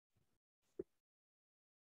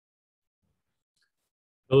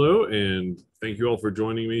Hello, and thank you all for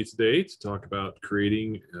joining me today to talk about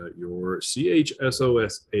creating your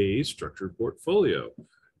CHSOS-A structured portfolio.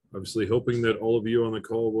 Obviously, hoping that all of you on the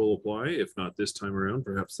call will apply, if not this time around,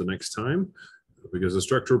 perhaps the next time, because a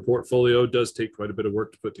structured portfolio does take quite a bit of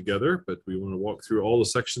work to put together, but we want to walk through all the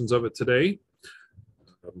sections of it today.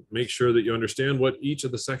 Make sure that you understand what each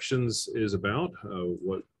of the sections is about,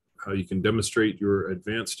 how you can demonstrate your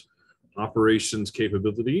advanced operations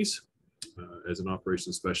capabilities as an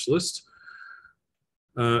operations specialist.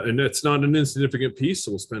 And that's not an insignificant piece,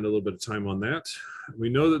 so we'll spend a little bit of time on that. We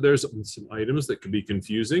know that there's some items that can be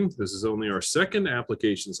confusing. This is only our second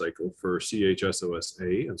application cycle for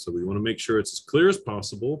CHSOS-A, and so we want to make sure it's as clear as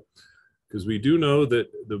possible, because we do know that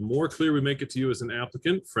the more clear we make it to you as an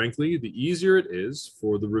applicant, frankly, the easier it is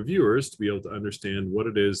for the reviewers to be able to understand what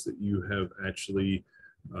it is that you have actually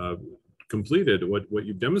completed, what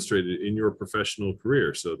you've demonstrated in your professional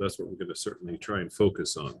career. So that's what we're going to certainly try and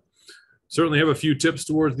focus on. Certainly have a few tips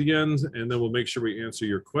towards the end, and then we'll make sure we answer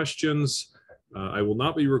your questions. I will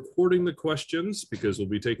not be recording the questions because we'll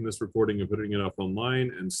be taking this recording and putting it up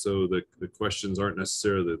online, and so the questions aren't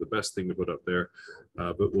necessarily the best thing to put up there,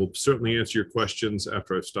 but we'll certainly answer your questions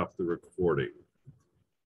after I've stopped the recording.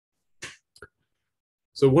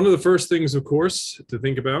 So one of the first things, of course, to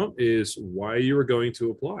think about is why you are going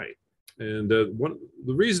to apply. And the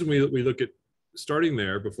reason we look at starting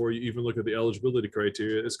there before you even look at the eligibility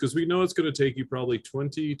criteria is because we know it's going to take you probably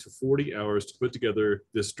 20 to 40 hours to put together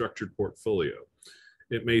this structured portfolio.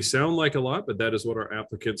 It may sound like a lot, but that is what our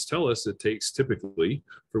applicants tell us it takes typically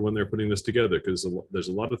for when they're putting this together, because there's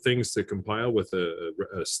a lot of things to compile with the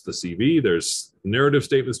CV. There's narrative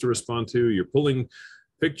statements to respond to. You're pulling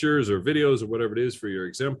pictures or videos or whatever it is for your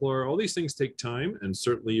exemplar. All these things take time, and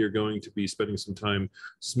certainly you're going to be spending some time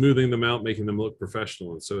smoothing them out, making them look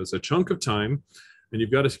professional. And so it's a chunk of time, and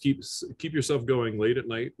you've got to keep yourself going late at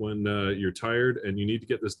night when you're tired and you need to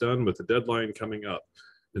get this done with the deadline coming up.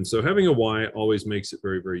 And so having a why always makes it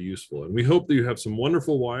very, very useful. And we hope that you have some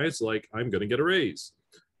wonderful whys, like I'm going to get a raise.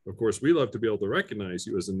 Of course, we love to be able to recognize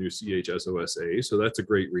you as a new CHSOS-A, so that's a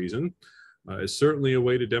great reason. It's certainly a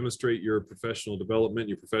way to demonstrate your professional development,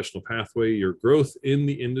 your professional pathway, your growth in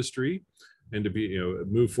the industry, and to be,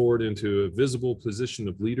 move forward into a visible position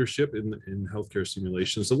of leadership in healthcare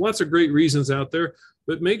simulation. So lots of great reasons out there,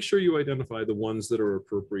 but make sure you identify the ones that are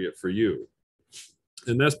appropriate for you.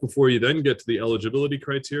 And that's before you then get to the eligibility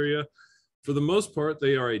criteria. For the most part,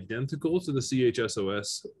 they are identical to the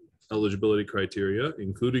CHSOS eligibility criteria,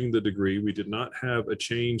 including the degree. We did not have a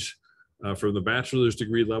change from the bachelor's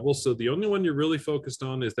degree level. So the only one you're really focused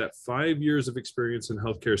on is that 5 years of experience in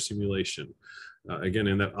healthcare simulation. Again,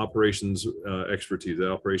 in that operations expertise,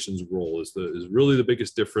 that operations role is really the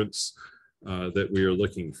biggest difference that we are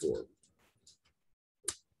looking for.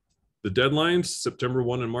 The deadlines, September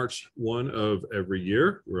 1 and March 1 of every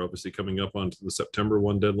year. We're obviously coming up onto the September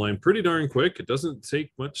 1 deadline pretty darn quick. It doesn't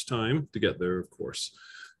take much time to get there, of course,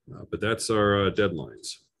 but that's our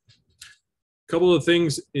deadlines. Couple of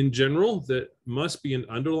things in general that must be an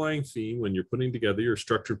underlying theme when you're putting together your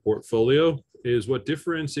structured portfolio is what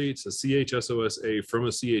differentiates a CHSOS-A from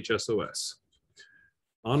a CHSOS.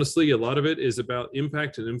 Honestly, a lot of it is about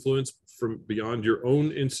impact and influence from beyond your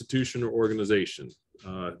own institution or organization.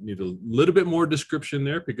 Need a little bit more description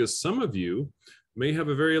there, because some of you may have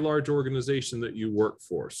a very large organization that you work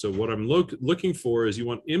for. So what I'm looking for is you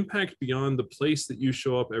want impact beyond the place that you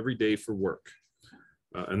show up every day for work.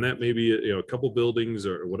 And that may be a couple buildings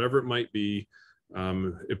or whatever it might be.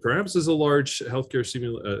 It perhaps is a large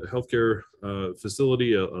healthcare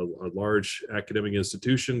facility, a large academic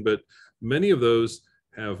institution, but many of those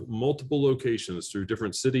have multiple locations through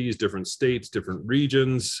different cities, different states, different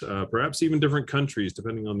regions, perhaps even different countries,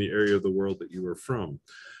 depending on the area of the world that you are from.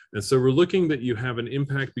 And so we're looking that you have an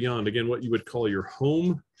impact beyond, again, what you would call your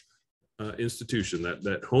home institution,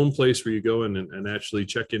 that home place where you go in and actually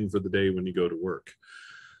check in for the day when you go to work.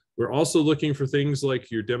 We're also looking for things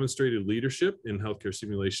like your demonstrated leadership in healthcare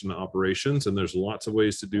simulation operations, and there's lots of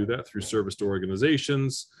ways to do that through service to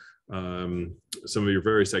organizations, some of your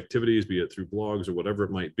various activities, be it through blogs or whatever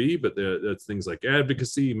it might be, but that's things like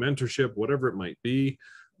advocacy, mentorship, whatever it might be,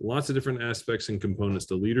 lots of different aspects and components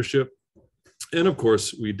to leadership. And of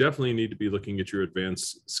course, we definitely need to be looking at your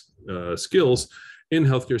advanced skills in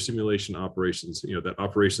healthcare simulation operations, that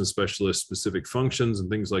operations specialist specific functions and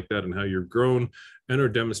things like that, and how you're grown and are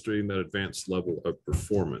demonstrating that advanced level of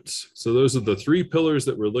performance. So those are the three pillars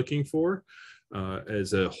that we're looking for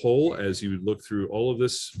as a whole, as you look through all of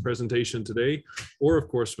this presentation today, or of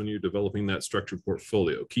course, when you're developing that structured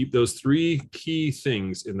portfolio. Keep those three key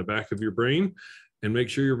things in the back of your brain and make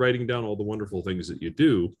sure you're writing down all the wonderful things that you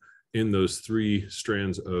do. in those 3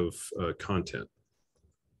 strands of content.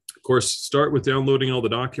 Of course, start with downloading all the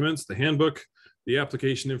documents, the handbook, the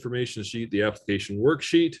application information sheet, the application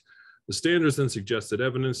worksheet, the standards and suggested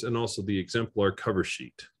evidence, and also the exemplar cover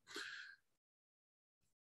sheet.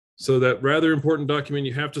 So that rather important document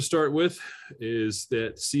you have to start with is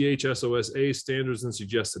that CHSOS-A standards and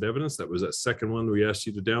suggested evidence. That was that second one we asked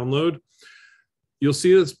you to download. You'll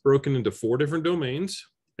see it's broken into 4 different domains.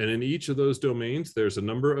 And in each of those domains, there's a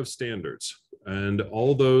number of standards. And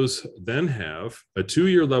all those then have a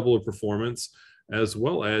 2-year level of performance as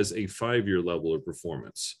well as a 5-year level of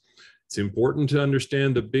performance. It's important to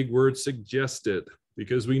understand the big word suggested,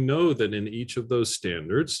 because we know that in each of those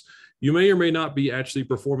standards, you may or may not be actually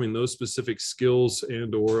performing those specific skills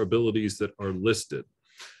and or abilities that are listed.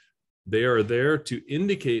 They are there to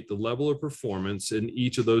indicate the level of performance in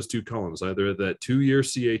each of those 2 columns, either that 2-year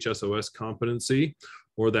CHSOS competency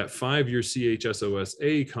or that 5-year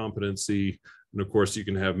CHSOS-A competency. And of course, you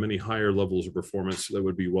can have many higher levels of performance that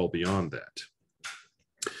would be well beyond that.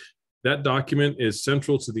 That document is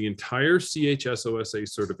central to the entire CHSOS-A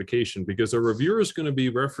certification, because a reviewer is going to be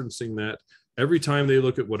referencing that every time they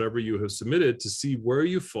look at whatever you have submitted to see where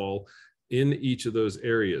you fall in each of those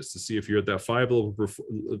areas, to see if you're at that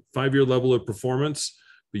 5-year level of performance.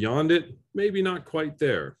 Beyond it, maybe not quite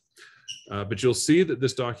there. But you'll see that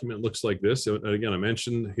this document looks like this. So again, I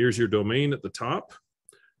mentioned, here's your domain at the top.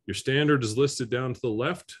 Your standard is listed down to the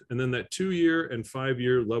left, and then that 2-year and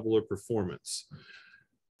 5-year level of performance.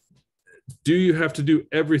 Do you have to do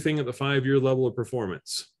everything at the 5-year level of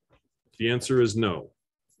performance? The answer is no.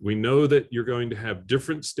 We know that you're going to have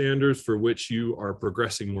different standards for which you are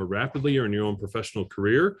progressing more rapidly or in your own professional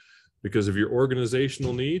career because of your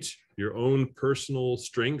organizational needs, your own personal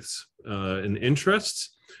strengths and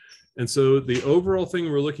interests. And so the overall thing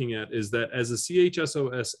we're looking at is that as a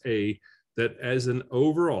CHSOS-A, that as an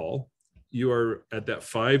overall, you are at that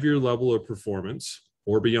 5-year level of performance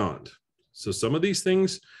or beyond. So some of these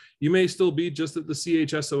things, you may still be just at the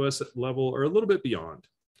CHSOS level or a little bit beyond.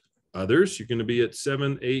 Others, you're going to be at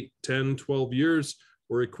 7, 8, 10, 12 years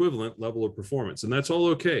or equivalent level of performance. And that's all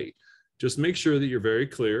okay. Just make sure that you're very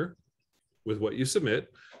clear with what you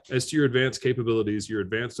submit as to your advanced capabilities, your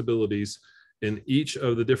advanced abilities in each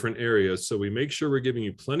of the different areas. So we make sure we're giving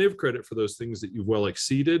you plenty of credit for those things that you've well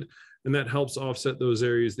exceeded. And that helps offset those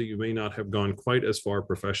areas that you may not have gone quite as far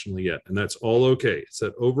professionally yet. And that's all okay. It's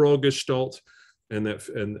that overall gestalt and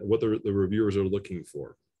what the reviewers are looking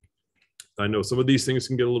for. I know some of these things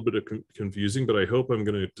can get a little bit confusing, but I hope I'm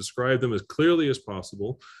going to describe them as clearly as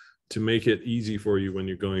possible to make it easy for you when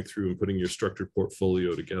you're going through and putting your structured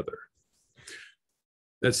portfolio together.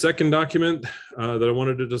 That second document that I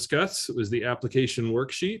wanted to discuss was the application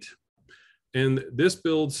worksheet. And this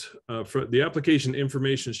builds, for the application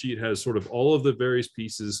information sheet has sort of all of the various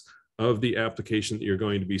pieces of the application that you're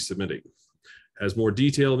going to be submitting. Has more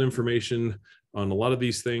detailed information on a lot of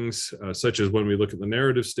these things, such as when we look at the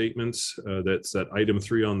narrative statements, that's that item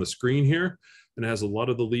 3 on the screen here, and has a lot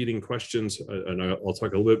of the leading questions, and I'll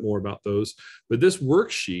talk a little bit more about those. But this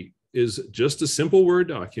worksheet is just a simple Word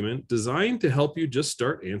document designed to help you just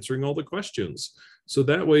start answering all the questions. So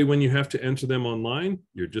that way, when you have to enter them online,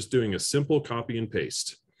 you're just doing a simple copy and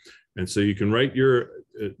paste. And so you can write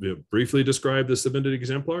briefly describe the submitted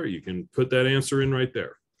exemplar, you can put that answer in right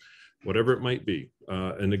there, whatever it might be.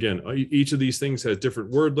 And again, each of these things has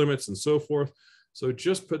different word limits and so forth. So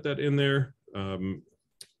just put that in there.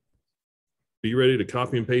 Be ready to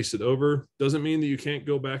copy and paste it over. Doesn't mean that you can't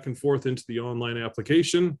go back and forth into the online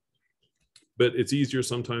application, but it's easier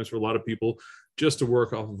sometimes for a lot of people just to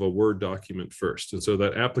work off of a Word document first. And so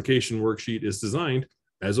that application worksheet is designed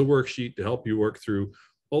as a worksheet to help you work through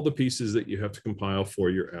all the pieces that you have to compile for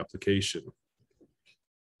your application.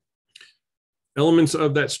 Elements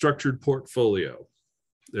of that structured portfolio.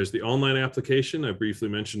 There's the online application I briefly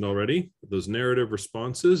mentioned already, those narrative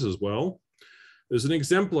responses as well. There's an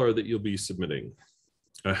exemplar that you'll be submitting,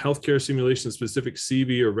 a healthcare simulation specific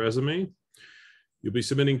CV or resume. You'll be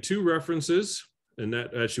submitting 2 references, and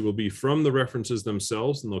that actually will be from the references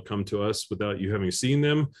themselves, and they'll come to us without you having seen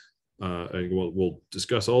them. And we'll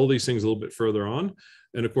discuss all these things a little bit further on.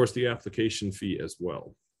 And of course, the application fee as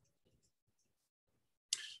well.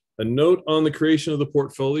 A note on the creation of the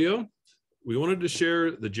portfolio. We wanted to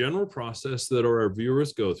share the general process that our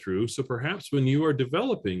viewers go through. So perhaps when you are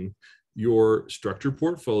developing your structured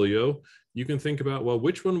portfolio, you can think about, well,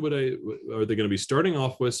 which one are they going to be starting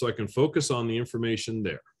off with so I can focus on the information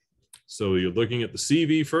there. So you're looking at the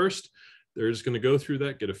CV first. They're just going to go through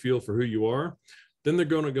that, get a feel for who you are. Then they're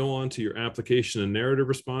going to go on to your application and narrative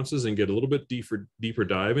responses and get a little bit deeper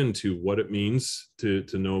dive into what it means to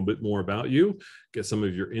know a bit more about you, get some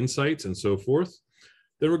of your insights and so forth.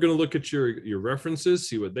 Then we're going to look at your references,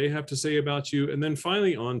 see what they have to say about you, and then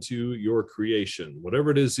finally on to your creation,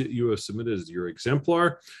 whatever it is that you have submitted as your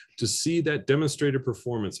exemplar, to see that demonstrated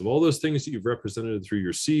performance of all those things that you've represented through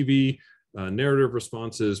your CV, narrative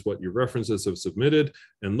responses, what your references have submitted,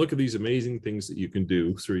 and look at these amazing things that you can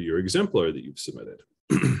do through your exemplar that you've submitted.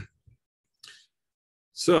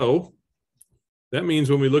 So that means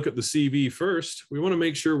when we look at the CV first, we want to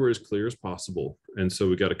make sure we're as clear as possible. And so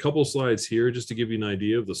we got a couple slides here just to give you an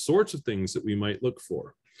idea of the sorts of things that we might look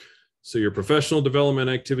for. So your professional development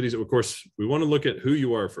activities, of course, we want to look at who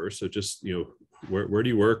you are first. So just, where do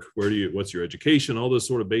you work? What's your education? All those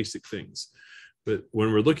sort of basic things. But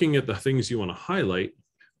when we're looking at the things you want to highlight,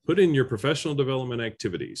 put in your professional development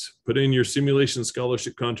activities, put in your simulation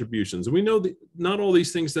scholarship contributions. And we know that not all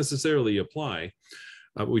these things necessarily apply.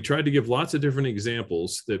 We tried to give lots of different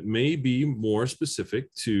examples that may be more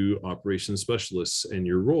specific to operations specialists and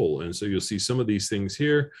your role. And so you'll see some of these things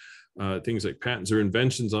here. Things like patents or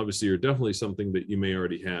inventions, obviously, are definitely something that you may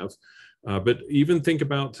already have. But even think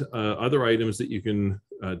about other items that you can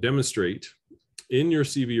demonstrate in your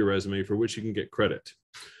CV or resume for which you can get credit.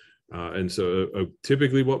 And so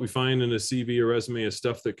typically what we find in a CV or resume is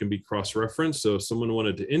stuff that can be cross-referenced. So if someone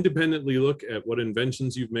wanted to independently look at what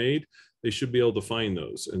inventions you've made, they should be able to find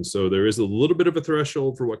those. And so there is a little bit of a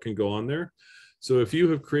threshold for what can go on there. So if you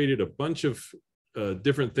have created a bunch of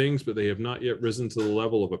different things, but they have not yet risen to the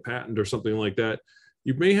level of a patent or something like that,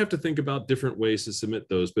 you may have to think about different ways to submit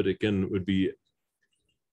those. But again, it would be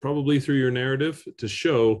probably through your narrative to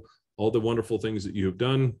show all the wonderful things that you have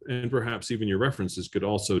done, and perhaps even your references could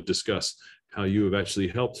also discuss how you have actually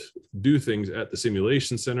helped do things at the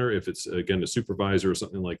simulation center, if it's, again, a supervisor or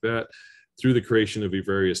something like that, through the creation of your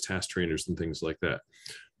various task trainers and things like that.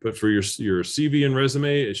 But for your CV and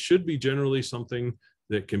resume, it should be generally something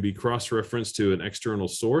that can be cross-referenced to an external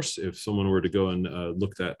source if someone were to go and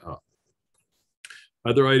look that up.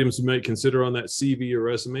 Other items you might consider on that CV or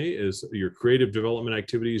resume is your creative development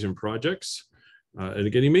activities and projects. And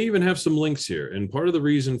again, you may even have some links here. And part of the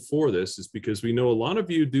reason for this is because we know a lot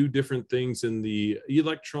of you do different things in the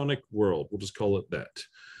electronic world. We'll just call it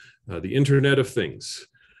that, the Internet of Things.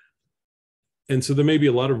 And so there may be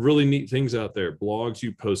a lot of really neat things out there, blogs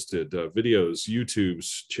you posted, videos,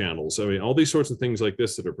 YouTube's channels. I mean, all these sorts of things like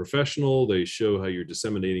this that are professional. They show how you're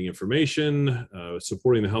disseminating information,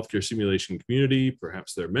 supporting the healthcare simulation community,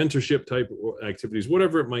 perhaps their mentorship type activities,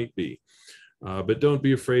 whatever it might be. But don't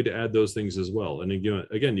be afraid to add those things as well. And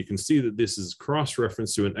again, you can see that this is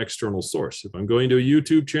cross-referenced to an external source. If I'm going to a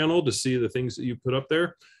YouTube channel to see the things that you put up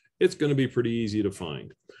there, it's going to be pretty easy to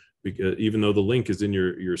find, because even though the link is in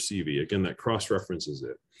your CV. Again, that cross-references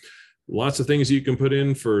it. Lots of things you can put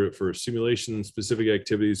in for simulation-specific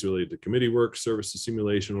activities related to committee work, service to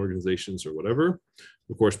simulation organizations, or whatever.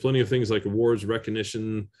 Of course, plenty of things like awards,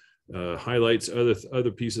 recognition, highlights,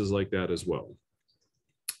 other pieces like that as well.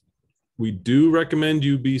 We do recommend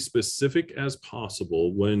you be specific as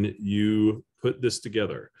possible when you put this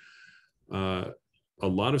together. A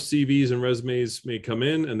lot of CVs and resumes may come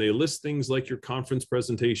in and they list things like your conference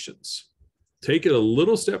presentations. Take it a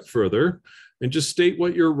little step further and just state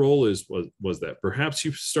what your role was that. Perhaps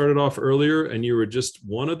you started off earlier and you were just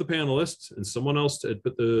one of the panelists and someone else had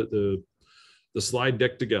put the slide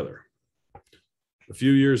deck together. A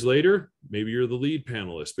few years later, maybe you're the lead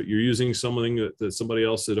panelist, but you're using something that somebody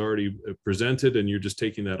else had already presented and you're just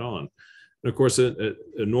taking that on. And of course, a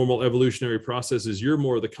normal evolutionary process is you're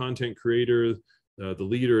more the content creator, the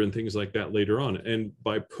leader, and things like that later on. And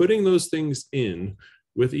by putting those things in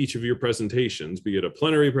with each of your presentations, be it a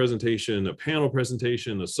plenary presentation, a panel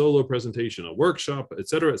presentation, a solo presentation, a workshop, et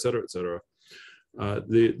cetera, et cetera, et cetera,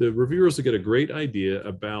 the reviewers will get a great idea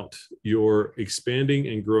about your expanding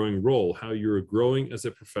and growing role, how you're growing as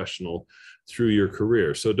a professional through your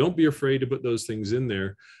career. So don't be afraid to put those things in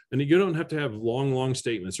there. And you don't have to have long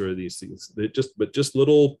statements or these things. But just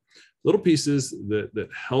little pieces that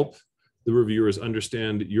help the reviewers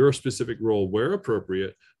understand your specific role where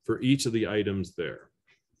appropriate for each of the items there.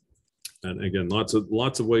 And again, lots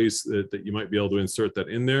of ways that you might be able to insert that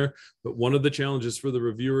in there. But one of the challenges for the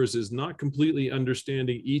reviewers is not completely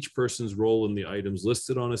understanding each person's role in the items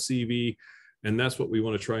listed on a CV. And that's what we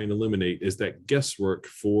want to try and eliminate, is that guesswork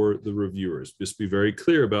for the reviewers. Just be very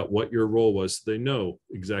clear about what your role was so they know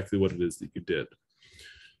exactly what it is that you did.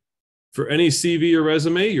 For any CV or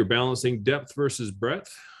resume, you're balancing depth versus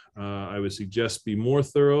breadth. I would suggest be more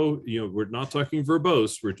thorough. We're not talking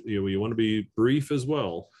verbose. We want to be brief as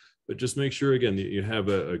well. but just make sure, again, that you have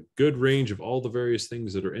a good range of all the various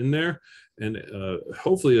things that are in there, and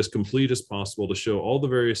hopefully as complete as possible to show all the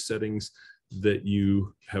various settings that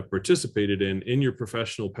you have participated in your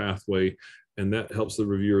professional pathway. And that helps the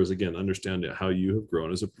reviewers, again, understand how you have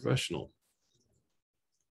grown as a professional.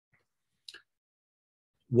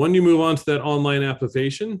 When you move on to that online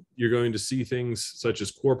application, you're going to see things such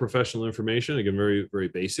as core professional information. Again, very, very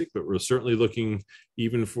basic, but we're certainly looking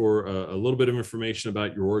even for a little bit of information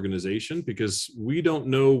about your organization, because we don't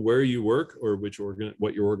know where you work or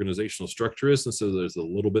what your organizational structure is. And so there's a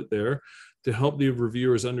little bit there to help the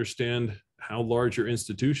reviewers understand how large your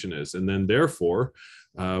institution is. And then therefore,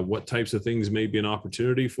 what types of things may be an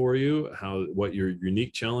opportunity for you, what your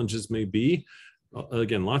unique challenges may be.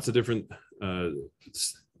 Again, lots of different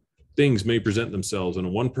things may present themselves in a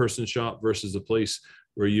one-person shop versus a place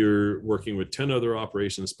where you're working with 10 other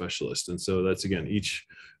operations specialists. And so that's, again,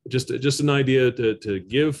 just an idea to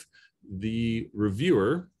give the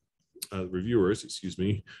reviewers,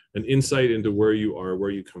 an insight into where you are, where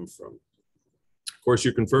you come from. Of course,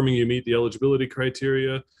 you're confirming you meet the eligibility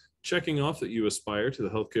criteria, checking off that you aspire to the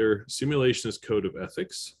Healthcare Simulationist Code of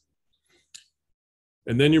Ethics.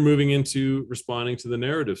 And then you're moving into responding to the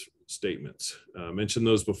narrative statements. I mentioned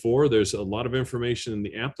those before. There's a lot of information in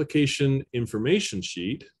the application information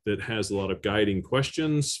sheet that has a lot of guiding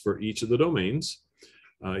questions for each of the domains.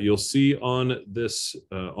 You'll see on this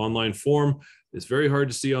online form, it's very hard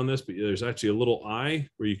to see on this, but there's actually a little eye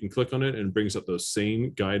where you can click on it and it brings up those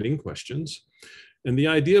same guiding questions. And the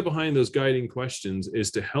idea behind those guiding questions is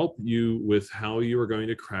to help you with how you are going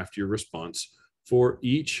to craft your response for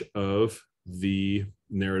each of the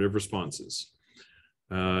narrative responses.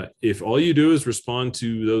 If all you do is respond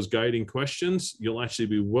to those guiding questions, you'll actually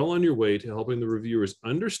be well on your way to helping the reviewers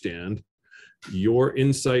understand your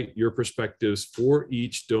insight, your perspectives for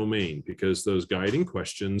each domain, because those guiding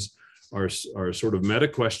questions are sort of meta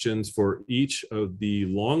questions for each of the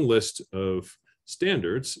long list of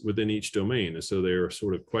standards within each domain. And so they are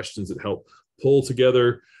sort of questions that help pull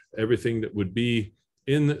together everything that would be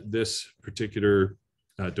in this particular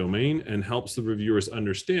domain, and helps the reviewers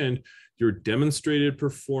understand your demonstrated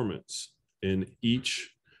performance in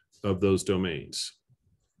each of those domains.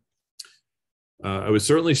 I would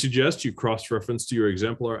certainly suggest you cross-reference to your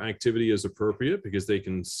exemplar activity as appropriate, because they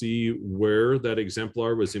can see where that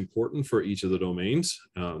exemplar was important for each of the domains.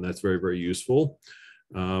 And that's very, very useful.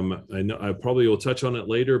 I know I probably will touch on it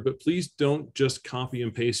later, but please don't just copy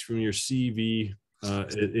and paste from your CV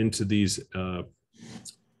into these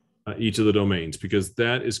each of the domains, because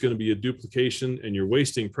that is going to be a duplication and you're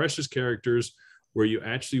wasting precious characters where you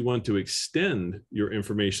actually want to extend your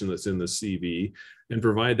information that's in the CV and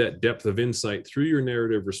provide that depth of insight through your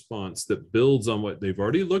narrative response that builds on what they've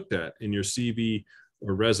already looked at in your CV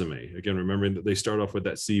or resume. Again, remembering that they start off with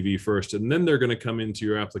that CV first, and then they're going to come into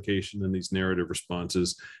your application and these narrative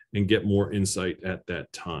responses and get more insight at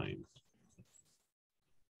that time.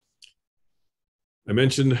 I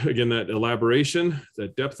mentioned, again, that elaboration,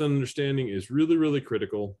 that depth of understanding is really, really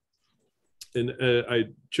critical. And I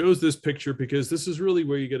chose this picture because this is really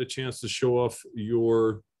where you get a chance to show off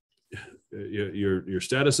your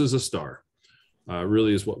status as a star,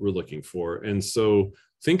 really is what we're looking for. And so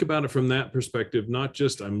think about it from that perspective, not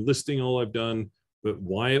just I'm listing all I've done, but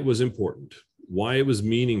why it was important, why it was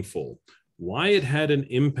meaningful, why it had an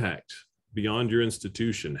impact beyond your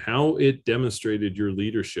institution, how it demonstrated your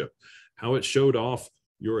leadership, how it showed off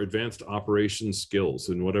your advanced operations skills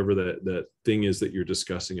and whatever that thing is that you're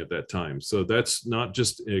discussing at that time. So that's not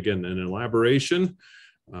just, again, an elaboration,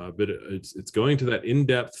 but it's going to that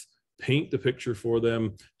in-depth, paint the picture for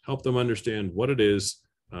them, help them understand what it is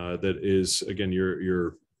that is, again,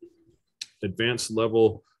 your advanced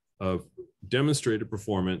level of demonstrated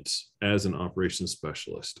performance as an operations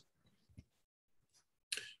specialist.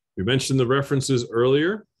 We mentioned the references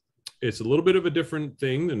earlier. It's a little bit of a different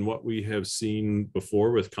thing than what we have seen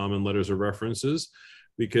before with common letters of references,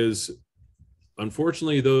 because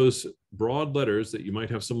unfortunately, those broad letters that you might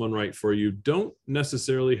have someone write for you don't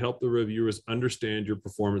necessarily help the reviewers understand your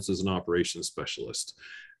performance as an operations specialist.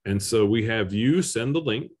 And so we have you send the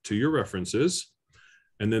link to your references,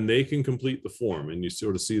 and then they can complete the form. And you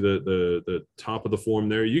sort of see the top of the form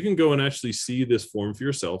there. You can go and actually see this form for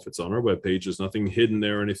yourself. It's on our webpage. There's nothing hidden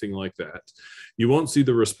there or anything like that. You won't see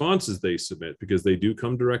the responses they submit because they do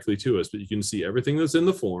come directly to us, but you can see everything that's in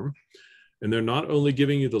the form. And they're not only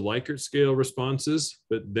giving you the Likert scale responses,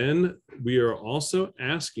 but then we are also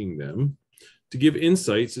asking them to give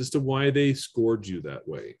insights as to why they scored you that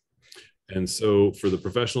way. And so for the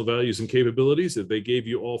professional values and capabilities, if they gave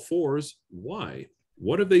you all fours, why?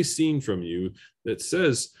 What have they seen from you that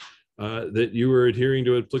says that you are adhering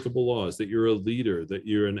to applicable laws, that you're a leader, that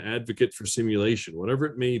you're an advocate for simulation, whatever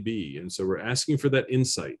it may be. And so we're asking for that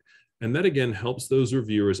insight. And that, again, helps those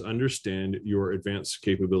reviewers understand your advanced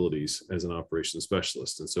capabilities as an operations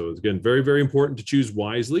specialist. And so, again, very, very important to choose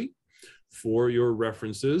wisely for your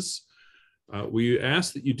references. We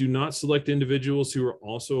ask that you do not select individuals who are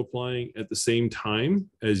also applying at the same time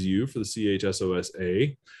as you for the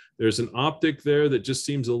CHSOS-A. There's an optic there that just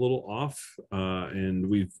seems a little off, and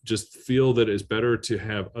we just feel that it's better to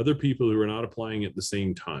have other people who are not applying at the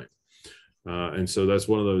same time. And so that's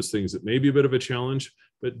one of those things that may be a bit of a challenge,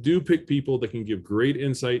 but do pick people that can give great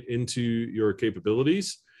insight into your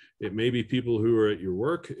capabilities. It may be people who are at your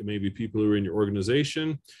work. It may be people who are in your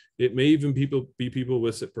organization. It may even be people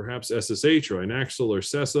with perhaps SSH or INAXL or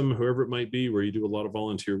SESM, whoever it might be, where you do a lot of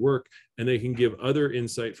volunteer work, and they can give other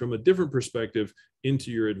insight from a different perspective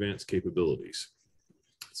into your advanced capabilities.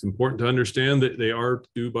 It's important to understand that they are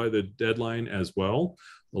due by the deadline as well,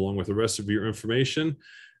 along with the rest of your information.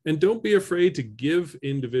 And don't be afraid to give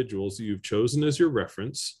individuals you've chosen as your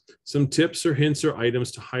reference some tips or hints or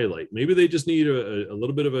items to highlight. Maybe they just need a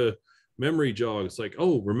little bit of a memory jog. It's like,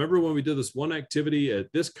 oh, remember when we did this one activity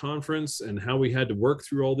at this conference and how we had to work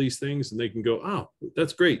through all these things? And they can go, oh,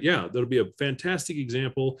 that's great. Yeah, that'll be a fantastic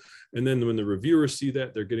example. And then when the reviewers see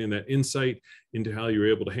that, they're getting that insight into how you're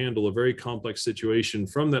able to handle a very complex situation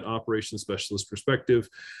from that operations specialist perspective,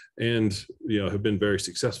 and have been very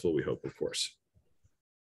successful, we hope, of course.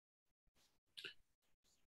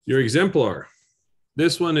 Your exemplar.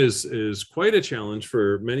 This one is quite a challenge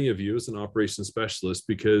for many of you as an operations specialist,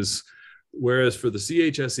 because whereas for the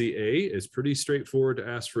CHSE-A, it's pretty straightforward to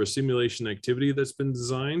ask for a simulation activity that's been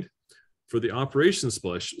designed. For the operations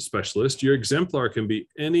specialist, your exemplar can be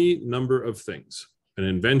any number of things: an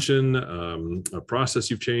invention, a process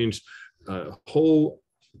you've changed, a whole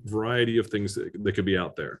variety of things that could be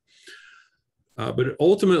out there. But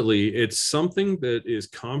ultimately, it's something that is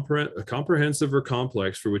comprehensive or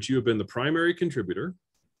complex for which you have been the primary contributor,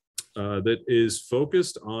 that is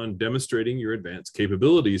focused on demonstrating your advanced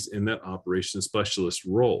capabilities in that operations specialist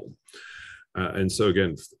role. And so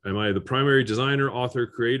again, am I the primary designer, author,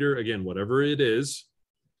 creator? Again, whatever it is,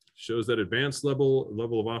 shows that advanced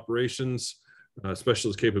level of operations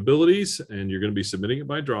specialist capabilities, and you're going to be submitting it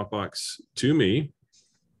by Dropbox to me.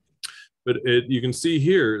 But you can see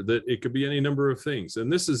here that it could be any number of things.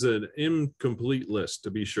 And this is an incomplete list,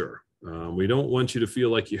 to be sure. We don't want you to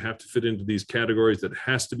feel like you have to fit into these categories, that it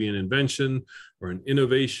has to be an invention or an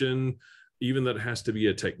innovation, even that it has to be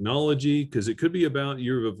a technology, because it could be about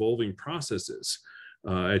your evolving processes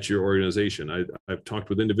at your organization. I've talked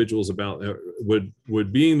with individuals about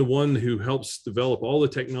would being the one who helps develop all the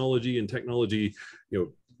technology and technology,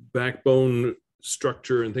 backbone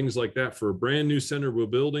structure and things like that for a brand new center we're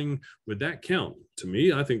building, would that count? To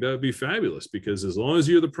me, I think that would be fabulous, because as long as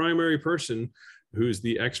you're the primary person who's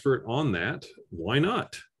the expert on that, why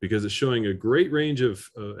not? Because it's showing a great range of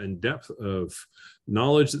and depth of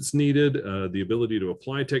knowledge that's needed, the ability to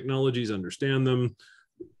apply technologies, understand them,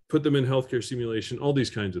 put them in healthcare simulation, all these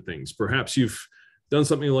kinds of things. Perhaps you've done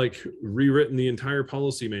something like rewritten the entire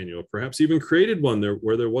policy manual, perhaps even created one there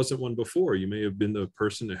where there wasn't one before. You may have been the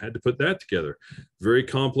person that had to put that together. Very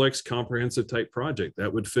complex, comprehensive type project.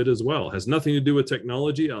 That would fit as well. Has nothing to do with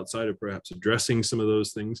technology outside of perhaps addressing some of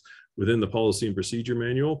those things within the policy and procedure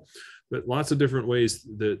manual, but lots of different ways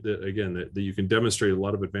that you can demonstrate a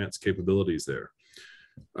lot of advanced capabilities there.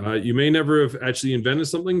 You may never have actually invented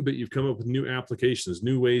something, but you've come up with new applications,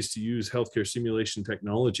 new ways to use healthcare simulation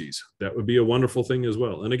technologies. That would be a wonderful thing as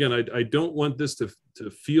well. And again, I don't want this to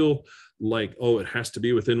feel like, oh, it has to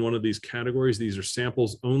be within one of these categories. These are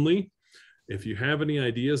samples only. If you have any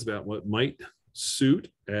ideas about what might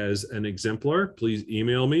suit as an exemplar, please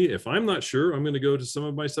email me. If I'm not sure, I'm going to go to some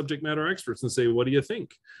of my subject matter experts and say, what do you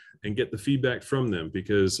think? And get the feedback from them,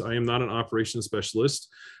 because I am not an operations specialist,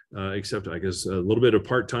 except I guess a little bit of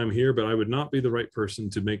part-time here, but I would not be the right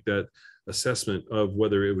person to make that assessment of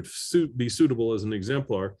whether it would be suitable as an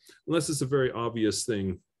exemplar, unless it's a very obvious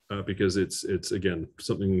thing, because it's again,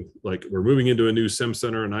 something like we're moving into a new SIM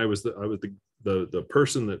center, and I was the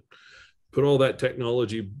person that put all that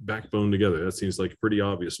technology backbone together. That seems like a pretty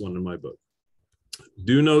obvious one in my book.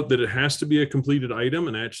 Do note that it has to be a completed item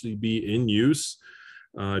and actually be in use.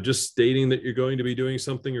 Just stating that you're going to be doing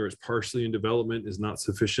something or it's partially in development is not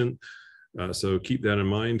sufficient. So keep that in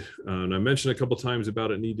mind. And I mentioned a couple of times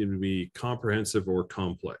about it needing to be comprehensive or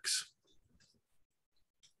complex.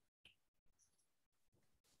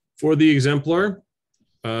 For the exemplar,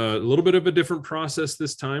 a little bit of a different process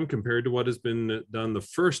this time compared to what has been done the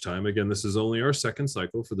first time. Again, this is only our second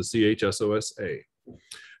cycle for the CHSOS-A.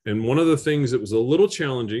 And one of the things that was a little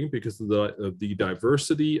challenging because of the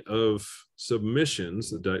diversity of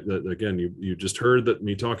submissions, again, you just heard that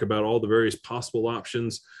me talk about all the various possible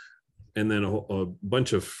options, and then a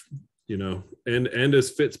bunch of, and as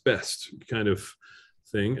fits best kind of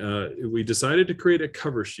thing. We decided to create a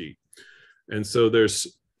cover sheet. And so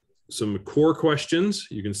there's some core questions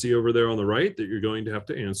you can see over there on the right that you're going to have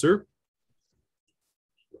to answer.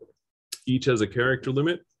 Each has a character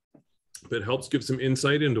limit that helps give some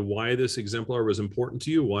insight into why this exemplar was important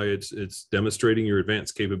to you, why it's demonstrating your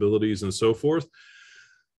advanced capabilities and so forth.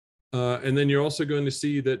 And then you're also going to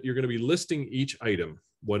see that you're going to be listing each item,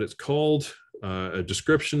 what it's called, a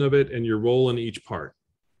description of it, and your role in each part.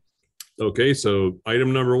 Okay, so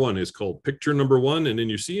item number 1 is called picture number 1. And then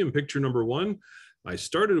you see in picture number 1, I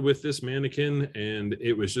started with this mannequin and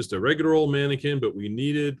it was just a regular old mannequin, but we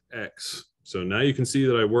needed X. So now you can see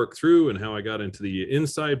that I worked through and how I got into the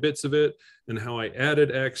inside bits of it and how I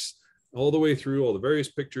added X all the way through all the various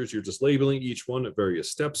pictures. You're just labeling each one at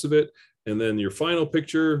various steps of it. And then your final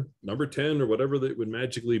picture, number 10 or whatever that would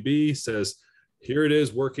magically be, says, here it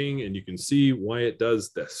is working, and you can see why it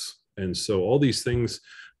does this. And so all these things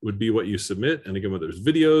would be what you submit. And again, whether there's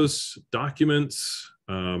videos, documents,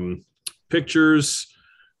 pictures,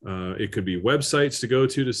 it could be websites to go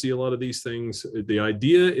to see a lot of these things. The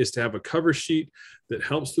idea is to have a cover sheet that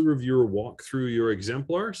helps the reviewer walk through your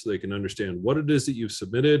exemplar so they can understand what it is that you've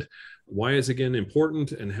submitted, why it's again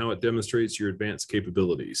important, and how it demonstrates your advanced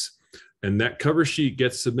capabilities. And that cover sheet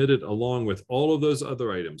gets submitted along with all of those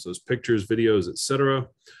other items, those pictures, videos, etc.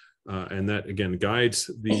 And that again guides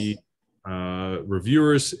the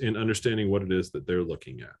reviewers in understanding what it is that they're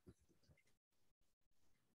looking at.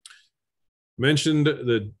 Mentioned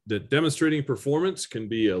that demonstrating performance can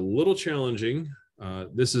be a little challenging.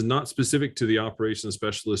 This is not specific to the operations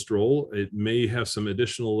specialist role. It may have some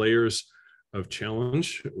additional layers of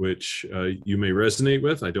challenge, which you may resonate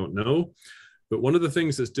with, I don't know. But one of the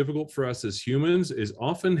things that's difficult for us as humans is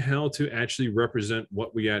often how to actually represent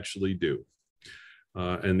what we actually do.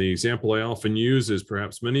 And the example I often use is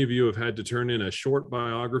perhaps many of you have had to turn in a short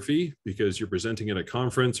biography because you're presenting at a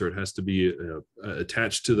conference or it has to be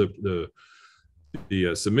attached to the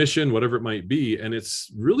submission, whatever it might be. And it's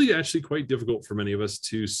really actually quite difficult for many of us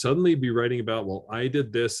to suddenly be writing about, well, I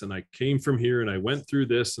did this and I came from here and I went through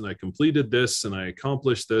this and I completed this and I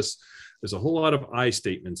accomplished this. There's a whole lot of I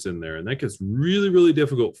statements in there. And that gets really, really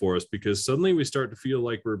difficult for us because suddenly we start to feel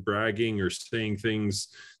like we're bragging or saying things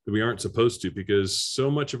that we aren't supposed to, because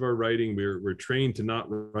so much of our writing, we're trained to not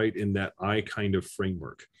write in that I kind of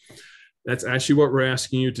framework. That's actually what we're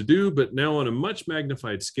asking you to do, but now on a much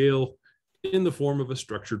magnified scale, in the form of a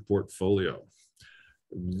structured portfolio.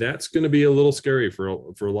 That's going to be a little scary for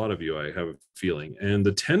a lot of you, I have a feeling. And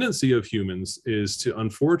the tendency of humans is to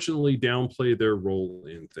unfortunately downplay their role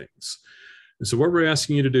in things. And so what we're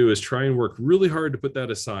asking you to do is try and work really hard to put that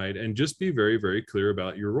aside and just be very, very clear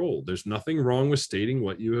about your role. There's nothing wrong with stating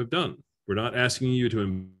what you have done. We're not asking you to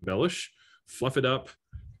embellish, fluff it up,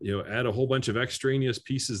 add a whole bunch of extraneous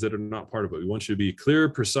pieces that are not part of it. We want you to be clear,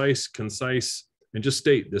 precise, concise, and just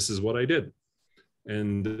state, this is what I did.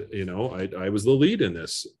 And, I was the lead in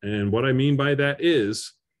this. And what I mean by that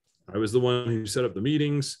is I was the one who set up the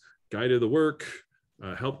meetings, guided the work,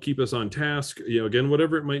 helped keep us on task, again,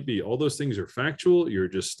 whatever it might be. All those things are factual. You're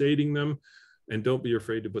just stating them, and don't be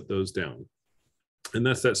afraid to put those down. And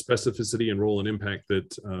that's that specificity and role and impact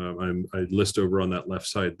that I list over on that left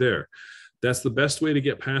side there. That's the best way to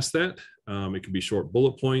get past that. It can be short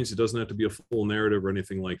bullet points. It doesn't have to be a full narrative or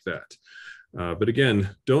anything like that. But again,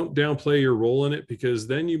 don't downplay your role in it, because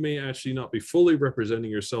then you may actually not be fully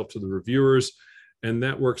representing yourself to the reviewers, and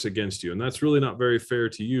that works against you. And that's really not very fair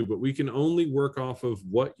to you, but we can only work off of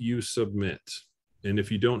what you submit. And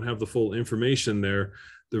if you don't have the full information there,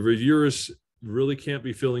 the reviewers really can't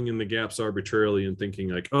be filling in the gaps arbitrarily and thinking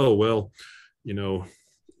like, oh, well,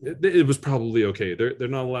 it was probably okay. They're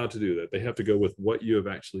not allowed to do that. They have to go with what you have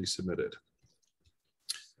actually submitted.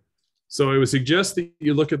 So I would suggest that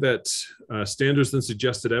you look at that standards and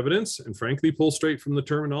suggested evidence, and frankly, pull straight from the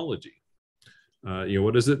terminology.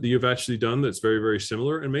 What is it that you've actually done that's very, very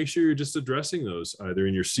similar? And make sure you're just addressing those either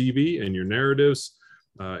in your CV, in your narratives,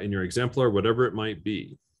 in your exemplar, whatever it might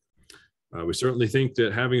be. We certainly think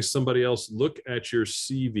that having somebody else look at your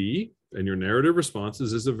CV and your narrative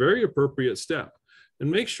responses is a very appropriate step. And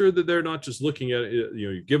make sure that they're not just looking at it,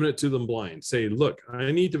 you're giving it to them blind. Say, look,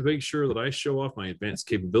 I need to make sure that I show off my advanced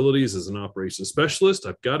capabilities as an operations specialist.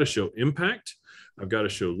 I've got to show impact. I've got to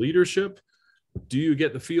show leadership. Do you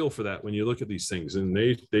get the feel for that when you look at these things? And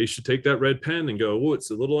they should take that red pen and go, oh, it's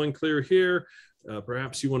a little unclear here.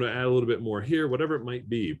 Perhaps you want to add a little bit more here, whatever it might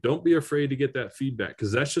be. Don't be afraid to get that feedback,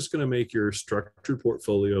 because that's just going to make your structured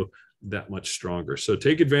portfolio that much stronger. So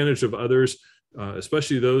take advantage of others,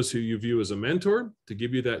 especially those who you view as a mentor, to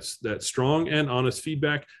give you that strong and honest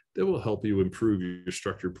feedback that will help you improve your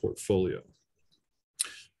structured portfolio.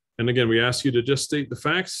 And again, we ask you to just state the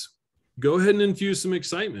facts. Go ahead and infuse some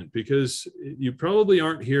excitement, because you probably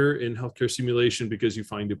aren't here in healthcare simulation because you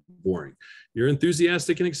find it boring. You're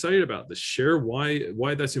enthusiastic and excited about this. Share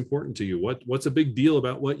why that's important to you. What's a big deal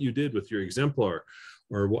about what you did with your exemplar,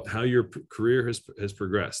 or how your career has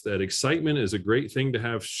progressed. That excitement is a great thing to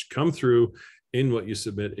have come through in what you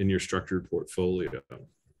submit in your structured portfolio. A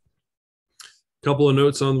couple of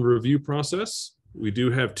notes on the review process. We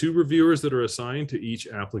do have 2 reviewers that are assigned to each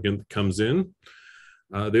applicant that comes in.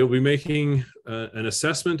 They'll be making an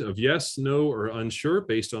assessment of yes, no, or unsure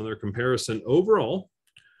based on their comparison overall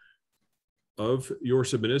of your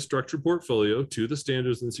submitted structured portfolio to the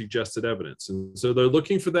standards and suggested evidence. And so they're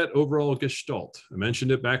looking for that overall gestalt. I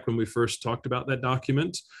mentioned it back when we first talked about that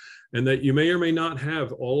document, and that you may or may not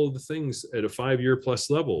have all of the things at a 5-year plus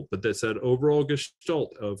level, but that's that overall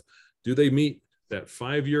gestalt of, do they meet that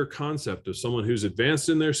 5-year concept of someone who's advanced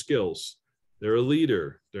in their skills, they're a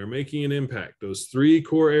leader, they're making an impact, those 3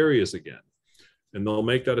 core areas again. And they'll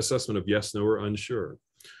make that assessment of yes, no, or unsure.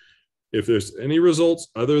 If there's any results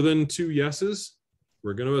other than 2 yeses,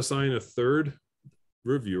 we're going to assign a 3rd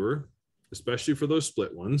reviewer, especially for those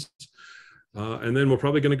split ones. And then we're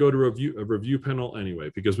probably going to go to a review panel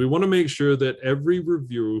anyway, because we want to make sure that every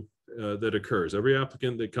review that occurs, every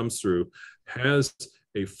applicant that comes through, has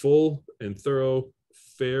a full and thorough,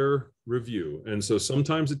 fair review. And so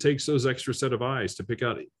sometimes it takes those extra set of eyes to pick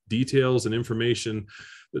out details and information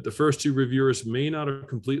that the first 2 reviewers may not have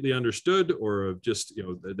completely understood, or have just,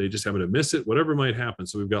 they just happen to miss it, whatever might happen.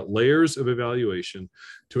 So we've got layers of evaluation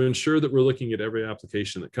to ensure that we're looking at every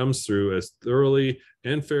application that comes through as thoroughly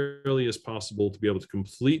and fairly as possible, to be able to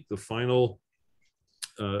complete the final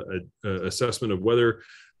assessment of whether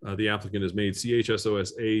the applicant has made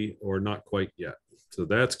CHSOS-A or not quite yet. So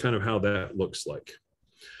that's kind of how that looks like.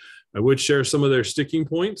 I would share some of their sticking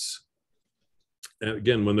points. And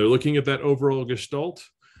again, when they're looking at that overall gestalt,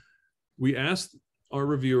 we ask our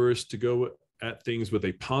reviewers to go at things with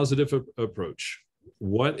a positive approach.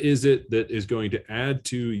 What is it that is going to add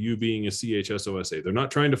to you being a CHSOS-A? They're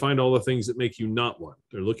not trying to find all the things that make you not one.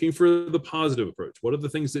 They're looking for the positive approach. What are the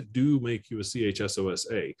things that do make you a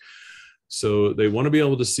CHSOS-A? So they want to be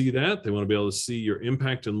able to see that. They want to be able to see your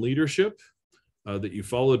impact and leadership, that you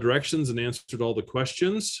follow directions and answered all the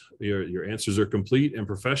questions. Your answers are complete and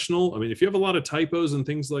professional. I mean, if you have a lot of typos and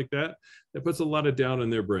things like that, that puts a lot of doubt in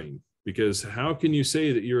their brain, because how can you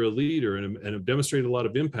say that you're a leader and have demonstrated a lot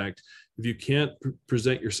of impact if you can't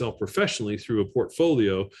present yourself professionally through a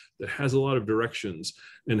portfolio that has a lot of directions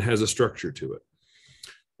and has a structure to it?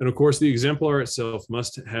 And of course, the exemplar itself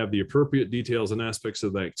must have the appropriate details and aspects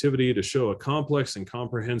of the activity to show a complex and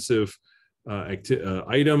comprehensive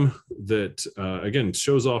item that, again,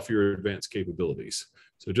 shows off your advanced capabilities.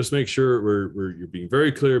 So just make sure you're being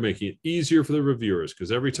very clear, making it easier for the reviewers,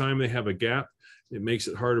 because every time they have a gap, it makes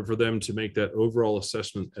it harder for them to make that overall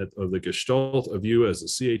assessment of the gestalt of you as a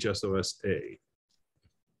CHSOS-A.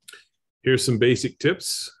 Here's some basic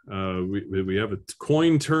tips. We have a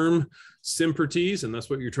coin term, Symperties, and that's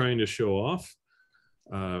what you're trying to show off.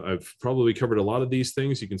 I've probably covered a lot of these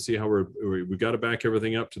things. You can see how we got to back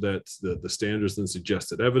everything up to the standards and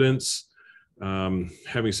suggested evidence.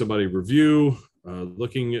 Having somebody review,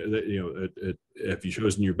 looking at, if you've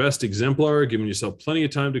chosen your best exemplar, giving yourself plenty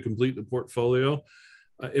of time to complete the portfolio.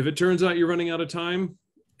 If it turns out you're running out of time,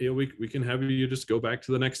 we can have you just go back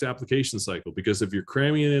to the next application cycle, because if you're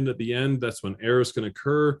cramming it in at the end, that's when errors can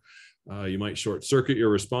occur. You might short circuit your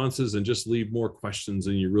responses and just leave more questions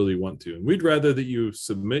than you really want to. And we'd rather that you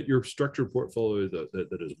submit your structured portfolio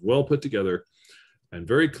that is well put together and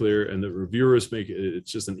very clear, and that reviewers make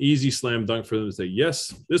it's just an easy slam dunk for them to say,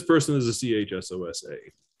 yes, this person is a CHSOS-A.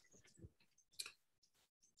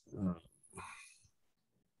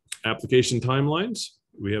 Application timelines.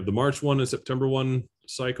 We have the March 1 and September 1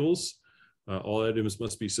 cycles. All items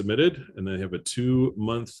must be submitted, and they have a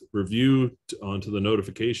 2-month review onto the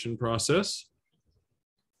notification process.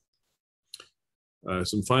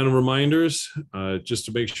 Some final reminders, just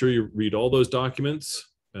to make sure you read all those documents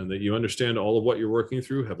and that you understand all of what you're working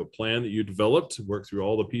through, have a plan that you developed to work through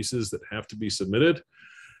all the pieces that have to be submitted.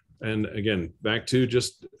 And again, back to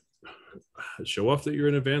just show off that you're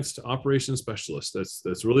an advanced operations specialist.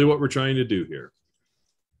 That's really what we're trying to do here.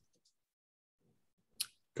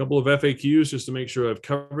 Couple of FAQs just to make sure I've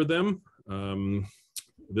covered them.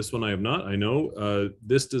 This one I have not. I know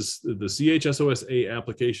this does, the CHSOS-A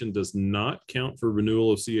application does not count for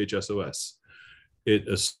renewal of CHSOS. It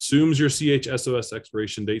assumes your CHSOS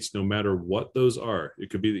expiration dates, no matter what those are. It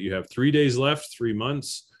could be that you have 3 days left, 3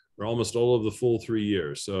 months, or almost all of the full 3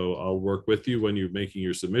 years. So I'll work with you when you're making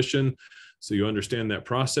your submission so you understand that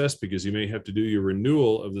process, because you may have to do your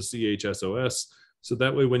renewal of the CHSOS. So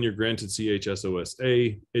that way, when you're granted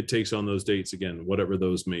CHSOS-A, it takes on those dates again, whatever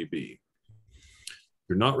those may be.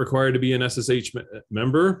 You're not required to be an SSH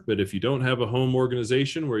member, but if you don't have a home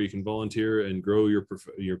organization where you can volunteer and grow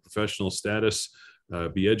your professional status,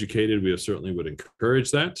 be educated, we certainly would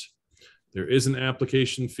encourage that. There is an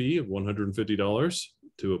application fee of $150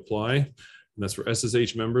 to apply, and that's for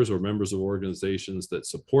SSH members or members of organizations that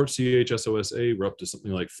support CHSOS-A. We're up to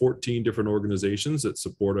something like 14 different organizations that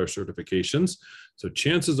support our certifications. So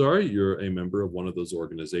chances are you're a member of one of those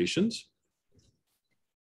organizations.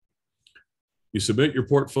 You submit your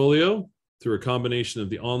portfolio through a combination of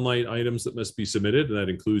the online items that must be submitted, and that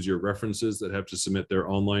includes your references that have to submit their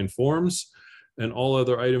online forms, and all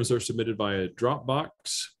other items are submitted via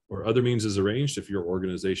Dropbox or other means as arranged if your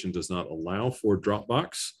organization does not allow for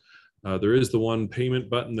Dropbox. There is the one payment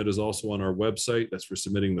button that is also on our website. That's for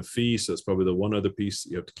submitting the fee, so that's probably the one other piece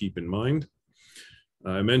that you have to keep in mind.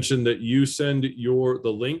 I mentioned that you send the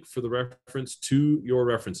link for the reference to your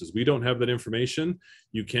references. We don't have that information.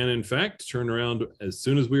 You can, in fact, turn around as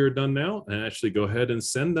soon as we are done now and actually go ahead and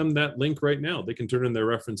send them that link right now. They can turn in their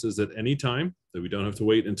references at any time, that we don't have to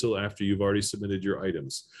wait until after you've already submitted your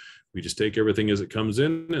items. We just take everything as it comes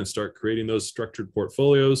in and start creating those structured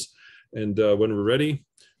portfolios. And when we're ready,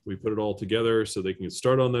 we put it all together so they can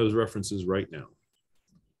start on those references right now.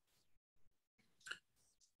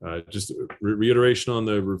 Just reiteration on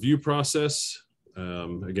the review process.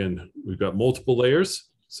 Again, we've got multiple layers,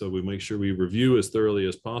 so we make sure we review as thoroughly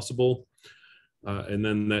as possible. And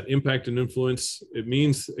then that impact and influence, it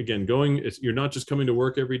means, again, you're not just coming to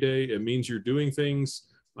work every day. It means you're doing things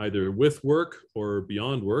either with work or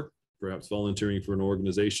beyond work, perhaps volunteering for an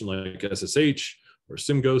organization like SSH or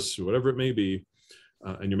SimGhost or whatever it may be.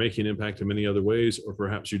 And you're making an impact in many other ways, or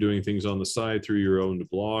perhaps you're doing things on the side through your own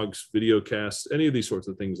blogs, video casts, any of these sorts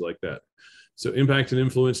of things like that. So impact and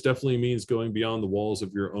influence definitely means going beyond the walls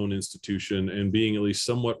of your own institution and being at least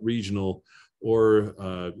somewhat regional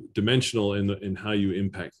or dimensional in how you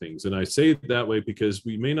impact things. And I say it that way because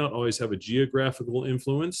we may not always have a geographical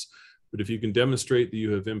influence, but if you can demonstrate that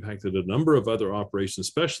you have impacted a number of other operations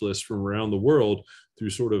specialists from around the world through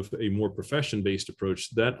sort of a more profession-based approach,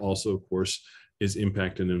 that also, of course, is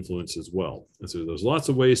impact and influence as well. And so there's lots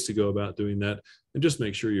of ways to go about doing that, and just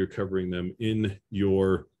make sure you're covering them in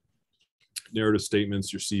your narrative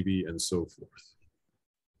statements, your CV, and so forth.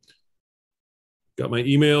 Got my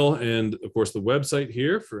email and, of course, the website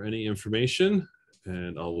here for any information.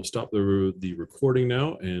 And I will stop the recording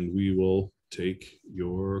now, and we will take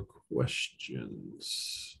your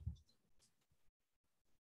questions.